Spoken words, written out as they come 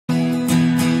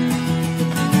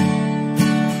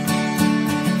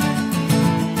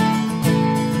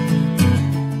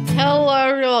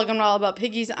welcome to All About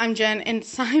Piggies. I'm Jen, and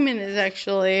Simon is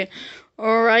actually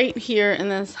right here in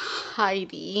this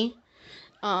hidey.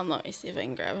 Let me see if I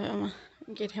can grab him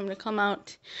and get him to come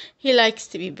out. He likes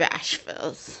to be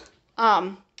bashful.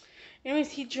 Anyways,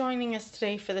 he's joining us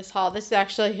today for this haul. This is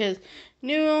actually his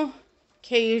new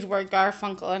cage where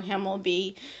Garfunkel and him will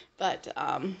be, but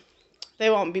they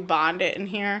won't be bonded in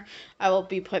here. I will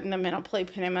be putting them in a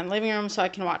playpen in my living room so I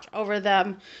can watch over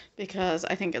them because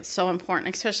I think it's so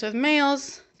important, especially with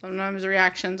males. Sometimes the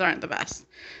reactions aren't the best.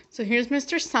 So here's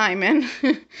Mr. Simon.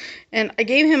 And I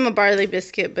gave him a barley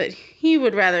biscuit, but he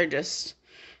would rather just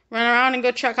run around and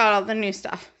go check out all the new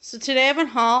stuff. So today I have a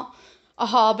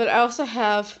haul, but I also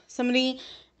have somebody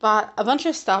bought a bunch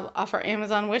of stuff off our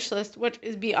Amazon wish list, which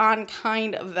is beyond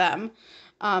kind of them.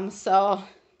 So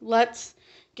let's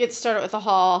get started with the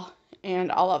haul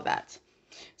and all of that.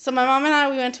 So my mom and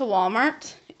I, we went to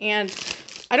Walmart, and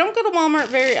I don't go to Walmart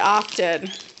very often,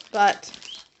 but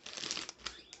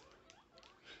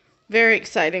very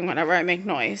exciting whenever I make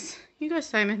noise. You go,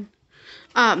 Simon.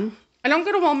 I don't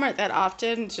go to Walmart that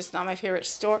often. It's just not my favorite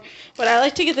store. But I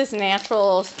like to get this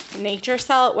natural nature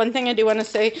salad. One thing I do want to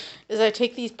say is I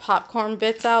take these popcorn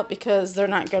bits out because they're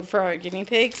not good for our guinea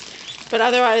pigs. But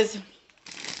otherwise,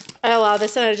 I allow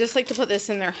this, and I just like to put this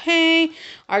in their hay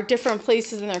or different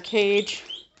places in their cage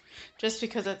just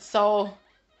because it's so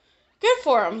good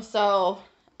for them. So,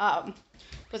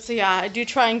 so yeah, I do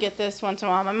try and get this once in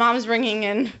a while. My mom's bringing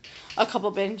in a couple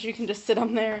bins. You can just sit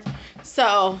them there.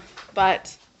 So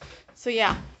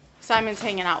yeah, Simon's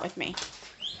hanging out with me.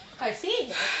 I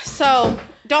see. So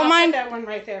don't mind that one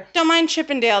right there. Don't mind Chip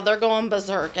and Dale. They're going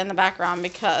berserk in the background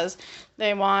because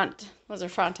they want. Those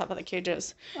are on top of the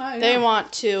cages. Oh, yeah. They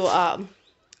want to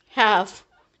have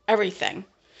everything.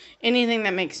 Anything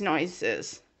that makes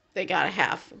noises, they gotta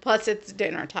have. Plus, it's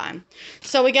dinner time.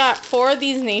 So we got 4 of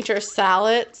these nature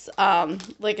salads.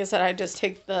 Like I said, I just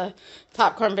take the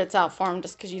popcorn bits out for them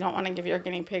just because you don't want to give your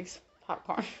guinea pigs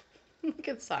popcorn. Look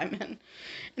at Simon.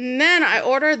 And then I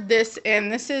ordered this in.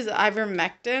 This is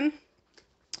ivermectin.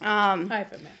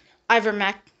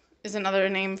 Ivermec is another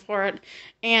name for it.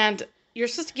 And you're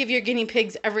supposed to give your guinea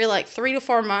pigs every 3 to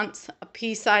 4 months a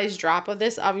pea-sized drop of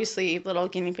this. Obviously, little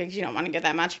guinea pigs, you don't want to get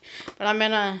that much. But I'm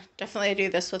going to definitely do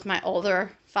this with my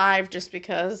older 5 just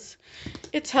because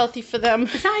it's healthy for them.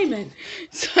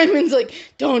 Simon's like,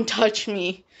 don't touch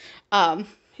me.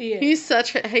 He's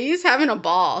having a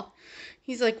ball.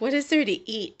 He's like, what is there to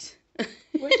eat?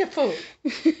 Where's the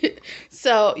food?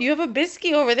 So, you have a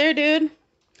biscuit over there, dude.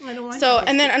 I don't want so,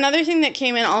 and then another thing that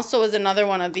came in also was another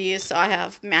one of these. So I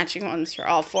have matching ones for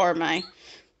all 4 of my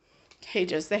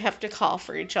cages. They have to call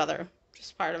for each other.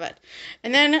 Just part of it.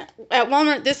 And then at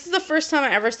Walmart, this is the first time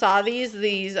I ever saw these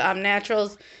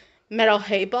Naturals metal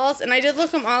hay balls. And I did look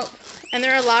them up, and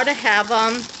they're allowed to have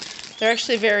them. They're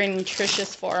actually very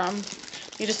nutritious for them.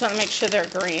 You just want to make sure they're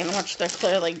green, which they're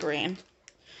clearly green.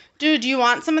 Dude, do you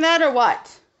want some of that or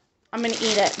what? I'm going to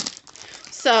eat it.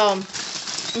 So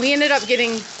we ended up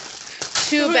getting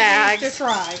 2 bags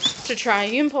to try.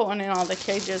 You can put one in all the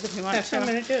cages if you want to. That's what I'm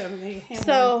going to do.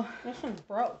 So this one's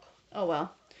broke. Oh,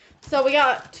 well. So we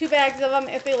got 2 bags of them.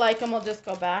 If they like them, we'll just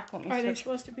go back. Are they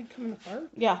supposed to be coming apart?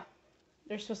 Yeah.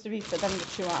 They're supposed to be for them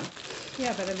to chew on.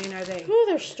 Yeah, but I mean, are they? Ooh,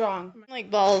 they're strong.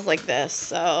 Like balls like this,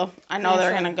 so I know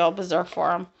they're going to go berserk for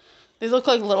them. They look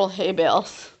like little hay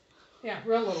bales. Yeah,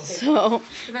 real little hay bales.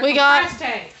 So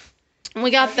we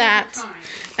got that.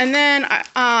 And then,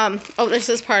 this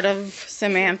is part of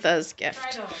Samantha's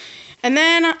gift. And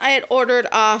then I had ordered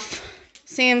off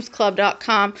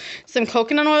samsclub.com some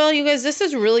coconut oil. You guys, this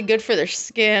is really good for their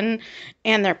skin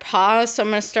and their paws. So I'm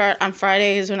going to start on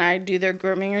Fridays when I do their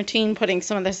grooming routine, putting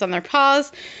some of this on their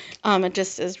paws. It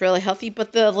just is really healthy.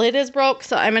 But the lid is broke,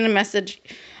 so I'm going to message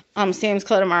Sam's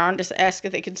Club tomorrow and just ask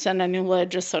if they could send a new lid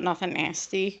just so nothing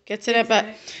nasty gets in it. But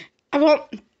I won't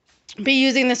be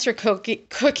using this for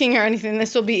cooking or anything.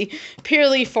 This will be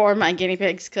purely for my guinea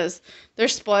pigs because they're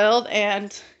spoiled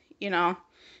and,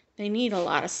 they need a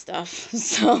lot of stuff.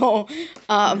 So,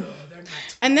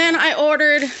 and then I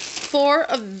ordered 4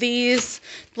 of these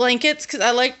blankets because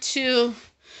I like to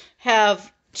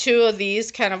have 2 of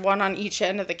these, kind of one on each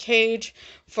end of the cage,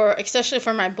 especially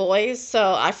for my boys.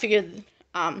 So I figured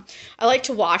I like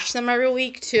to wash them every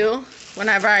week too.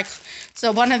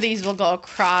 So one of these will go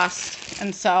across,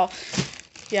 and so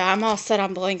yeah, I'm all set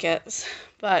on blankets.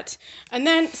 And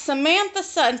then Samantha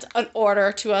sent an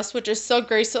order to us, which is so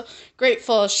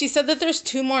grateful. She said that there's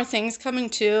 2 more things coming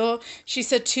too. She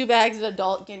said 2 bags of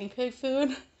adult guinea pig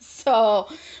food. So,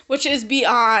 which is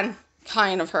beyond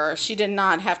kind of her. She did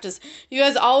not have to. You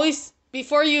guys always,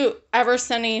 before you ever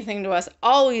send anything to us,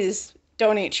 always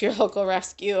donate to your local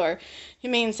rescue or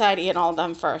Humane Society and all of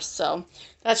them first. So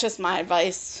that's just my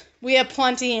advice. We have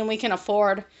plenty and we can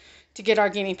afford to get our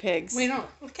guinea pigs. We don't.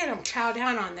 Look at them chow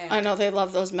down on that. I know they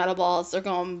love those metal balls. They're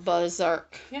going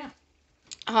berserk. Yeah.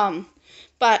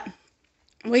 But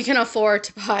we can afford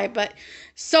to buy. But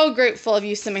so grateful of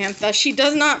you, Samantha. She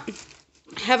does not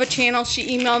have a channel.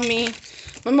 She emailed me.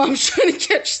 My mom's trying to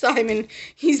catch Simon.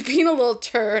 He's being a little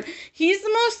turd. He's the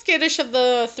most skittish of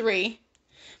the three.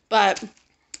 But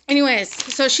anyways,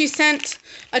 so she sent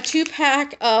a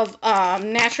 2-pack of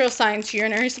Natural Science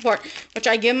Urinary Support, which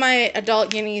I give my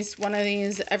adult guineas one of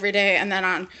these every day. And then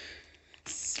on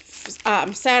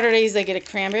Saturdays, they get a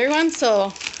cranberry one.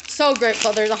 So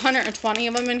grateful. There's 120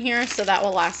 of them in here, so that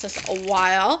will last us a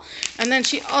while. And then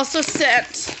she also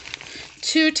sent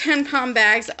 2 10-pound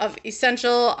bags of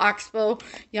essential Oxbow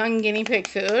young guinea pig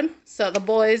food. So the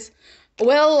boys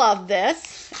will love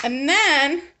this. And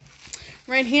then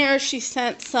right here, she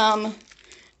sent some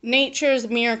Nature's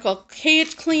Miracle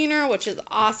Cage Cleaner, which is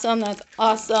awesome. That's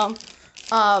awesome.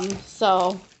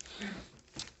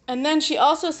 And then she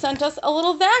also sent us a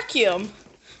little vacuum,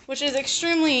 which is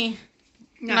extremely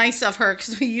nice of her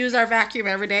because we use our vacuum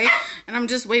every day. And I'm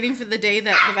just waiting for the day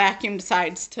that the vacuum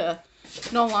decides to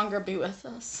no longer be with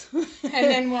us. And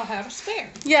then we'll have a spare.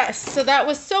 Yes, so that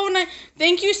was so nice.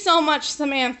 Thank you so much,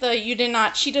 Samantha.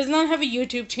 She does not have a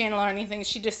YouTube channel or anything.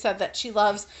 She just said that she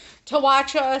loves to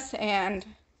watch us, and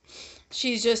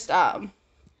she's just,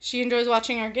 she enjoys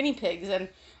watching our guinea pigs and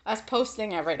us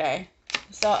posting every day.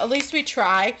 So at least we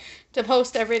try to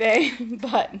post every day,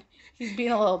 but he's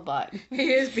being a little butt.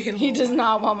 He is being a little He does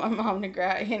not want my mom to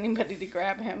grab anybody to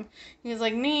grab him. He's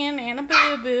like, Nan, Anna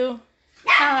Boo Boo.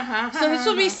 So this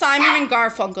will be Simon and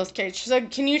Garfunkel's cage. So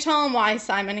can you tell them why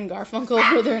Simon and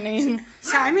Garfunkel were their name?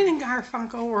 Simon and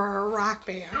Garfunkel were a rock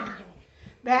band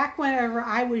back whenever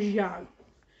I was young,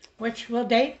 which will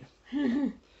date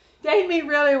me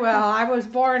really well. I was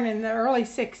born in the early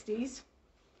 60s.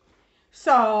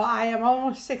 So I am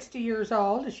almost 60 years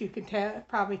old, as you can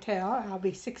probably tell. I'll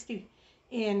be 60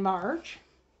 in March.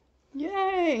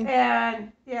 Yay!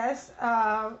 And yes,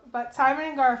 but Simon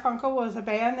and Garfunkel was a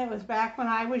band that was back when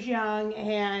I was young,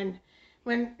 and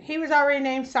when he was already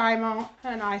named Simon,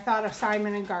 and I thought of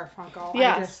Simon and Garfunkel.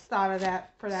 Yes. I just thought of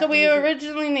that for that. So we reason.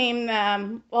 originally named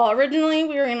them, originally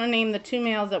we were going to name the 2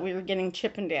 males that we were getting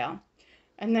Chippendale.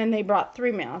 And then they brought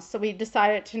 3 males. So we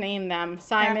decided to name them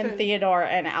Simon, Theodore,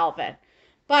 and Alvin.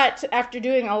 But after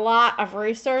doing a lot of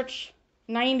research,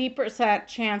 90%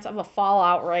 chance of a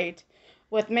fallout rate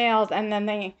with males, and then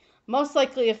they most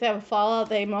likely, if they have a fallout,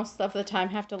 they most of the time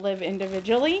have to live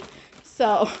individually.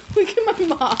 So look at my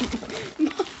mom.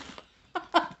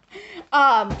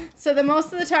 So the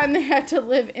most of the time they had to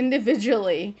live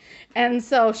individually, and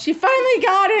so she finally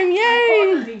got him.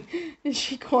 Yay!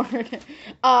 She cornered him.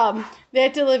 They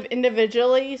had to live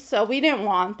individually, so we didn't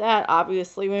want that.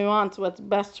 Obviously, we want what's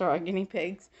best for our guinea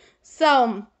pigs.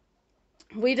 So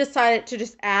we decided to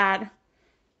just add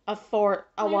a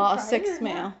 6th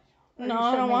male. No,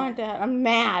 I don't want that. I'm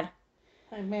mad.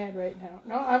 I'm mad right now.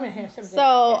 No, I'm gonna have some.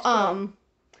 So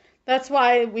that's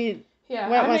why we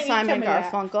went with Simon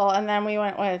Garfunkel, and then we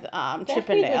went with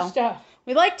Chippendale.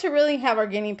 We like to really have our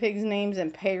guinea pigs' names in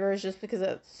peggers just because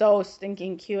it's so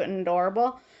stinking cute and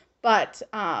adorable. But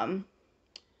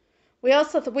we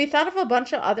also we thought of a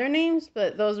bunch of other names,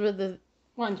 but those were the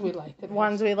ones we liked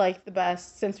the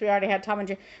best since we already had Tom and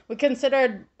Jerry. We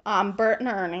considered Bert and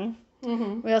Ernie.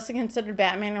 Mm-hmm. We also considered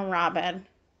Batman and Robin.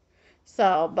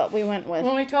 So, but we went with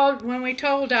when we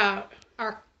told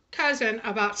our cousin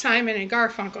about Simon and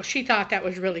Garfunkel, she thought that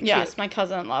was really cute. Yes, my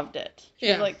cousin loved it. She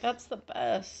was like, "That's the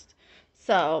best."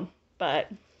 So, but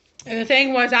and the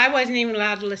thing was, I wasn't even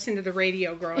allowed to listen to the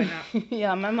radio growing up.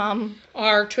 Yeah, my mom. We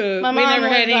never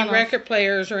had any record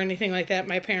players or anything like that.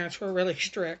 My parents were really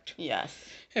strict. Yes.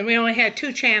 And we only had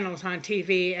 2 channels on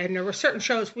TV, and there were certain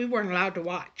shows we weren't allowed to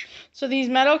watch. So these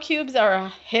metal cubes are a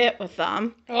hit with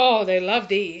them. Oh, they love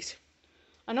these.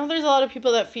 I know there's a lot of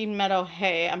people that feed meadow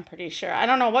hay, I'm pretty sure. I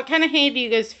don't know. What kind of hay do you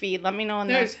guys feed? Let me know in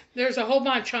there. There's a whole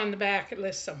bunch on the back. It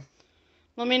lists them.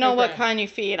 Let me know what kind you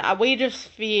feed. We just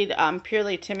feed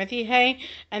purely Timothy hay,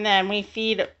 and then we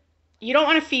feed... You don't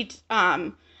want to feed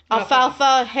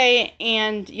alfalfa hay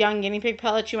and young guinea pig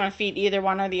pellets. You want to feed either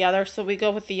one or the other, so we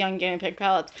go with the young guinea pig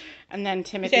pellets and then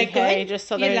Timothy hay, just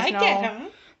so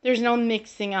there's no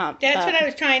mixing up. That's what I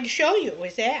was trying to show you,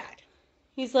 was that.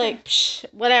 He's like, psh,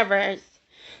 whatever.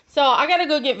 So I gotta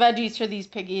go get veggies for these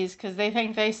piggies because they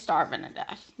think they starving to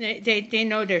death. They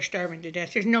know they're starving to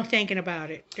death. There's no thinking about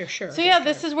it. They're sure. So yeah,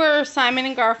 this is where Simon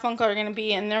and Garfunkel are gonna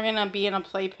be, and they're gonna be in a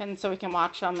playpen so we can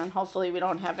watch them, and hopefully we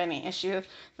don't have any issues.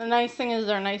 The nice thing is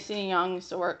they're nice and young,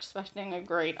 so we're expecting a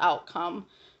great outcome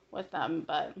with them.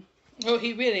 But oh,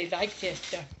 he really likes this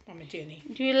stuff, Mama Jenny.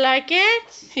 do you like it?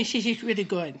 He's really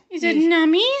good. Is it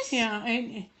nummies?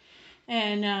 Yeah,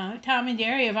 and Tom and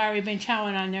Jerry have already been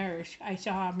chowing on theirs. I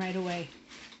saw them right away.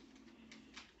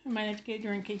 I might have to get a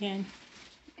drink again.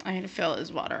 I had to fill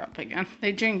his water up again.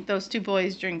 Those two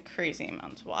boys drink crazy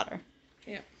amounts of water.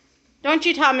 Yeah. Don't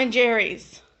you, Tom and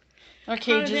Jerry's? Their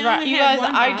cages right. You guys,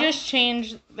 I just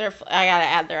changed their, I gotta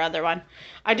add their other one.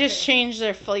 I just changed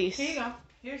their fleece. Here you go.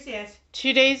 Here's this.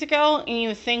 2 days ago, and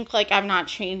you think like I've not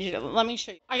changed it. Let me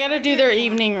show you. I gotta do their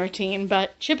evening routine,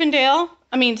 but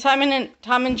Simon and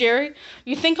Tom and Jerry,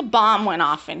 you think a bomb went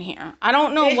off in here. I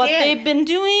don't know what they've been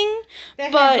doing,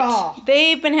 but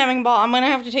they've been having ball. I'm gonna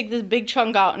have to take this big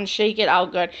chunk out and shake it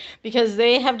out good because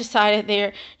they have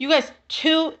decided you guys,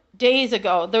 2 days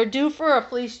ago, they're due for a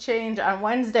fleece change on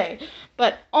Wednesday,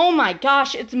 but oh my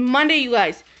gosh, it's Monday, you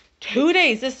guys. 2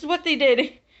 days. This is what they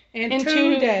did. In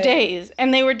 2 days.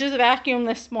 And they were just vacuumed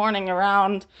this morning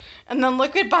around. And then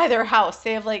look by their house.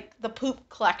 They have like the poop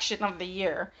collection of the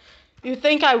year. You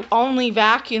think I only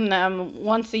vacuum them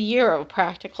once a year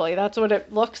practically. That's what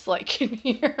it looks like in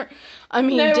here. I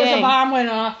mean, there was a bomb went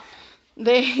off.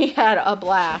 They had a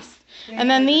blast. And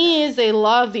then they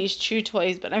love these chew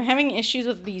toys. But I'm having issues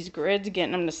with these grids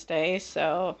getting them to stay.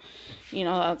 So,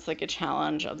 that's like a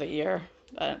challenge of the year.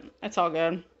 But it's all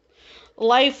good.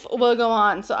 Life will go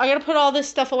on. So I gotta put all this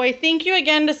stuff away. Thank you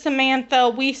again to Samantha.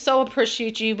 We so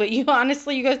appreciate you. But you guys,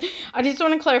 I just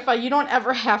want to clarify, you don't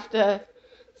ever have to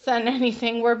send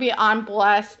anything. We're beyond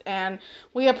blessed and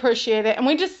we appreciate it. And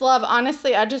we just love,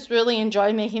 honestly, I just really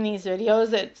enjoy making these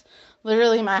videos. It's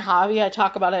literally my hobby. I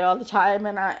talk about it all the time.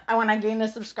 And when I gain a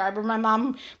subscriber,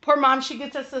 poor mom, she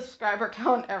gets a subscriber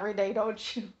count every day,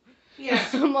 don't you? Yeah.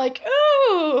 I'm like,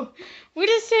 ooh, we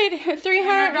just did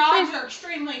 300. My dogs are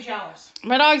extremely jealous.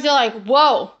 My dogs are like,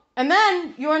 whoa. And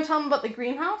then, you want to tell them about the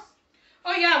greenhouse?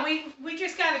 Oh, yeah, we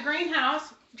just got a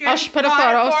greenhouse. I'll put a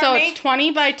photo. So it's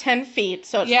 20 by 10 feet.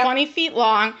 So it's 20 feet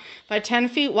long by 10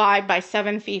 feet wide by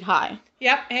 7 feet high.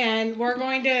 Yep, and we're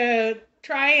going to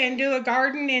try and do a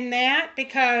garden in that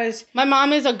because... My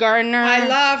mom is a gardener. I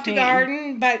love to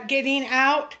garden, but getting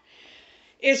out...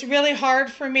 It's really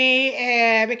hard for me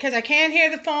because I can't hear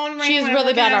the phone ring. She has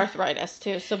really bad arthritis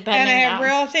too, so bending down. And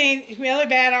I have really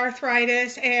bad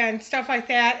arthritis and stuff like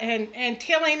that, and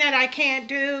tilling that I can't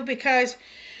do because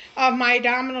of my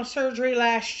abdominal surgery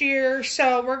last year.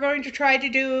 So we're going to try to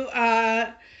do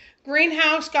a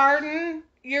greenhouse garden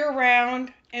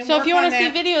year-round. So if you want to see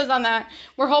videos on that,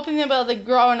 we're hoping to be able to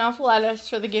grow enough lettuce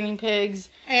for the guinea pigs.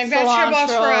 And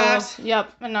vegetables for us.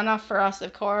 Yep, and enough for us,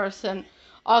 of course, and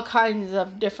all kinds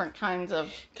of different kinds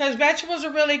of... Because vegetables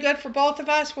are really good for both of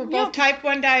us. We're both type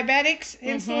 1 diabetics,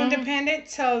 insulin dependent,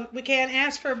 so we can't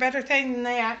ask for a better thing than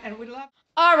that, and we love...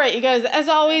 All right, you guys, as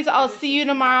always, I'll see you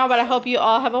tomorrow, but I hope you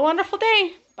all have a wonderful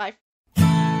day. Bye.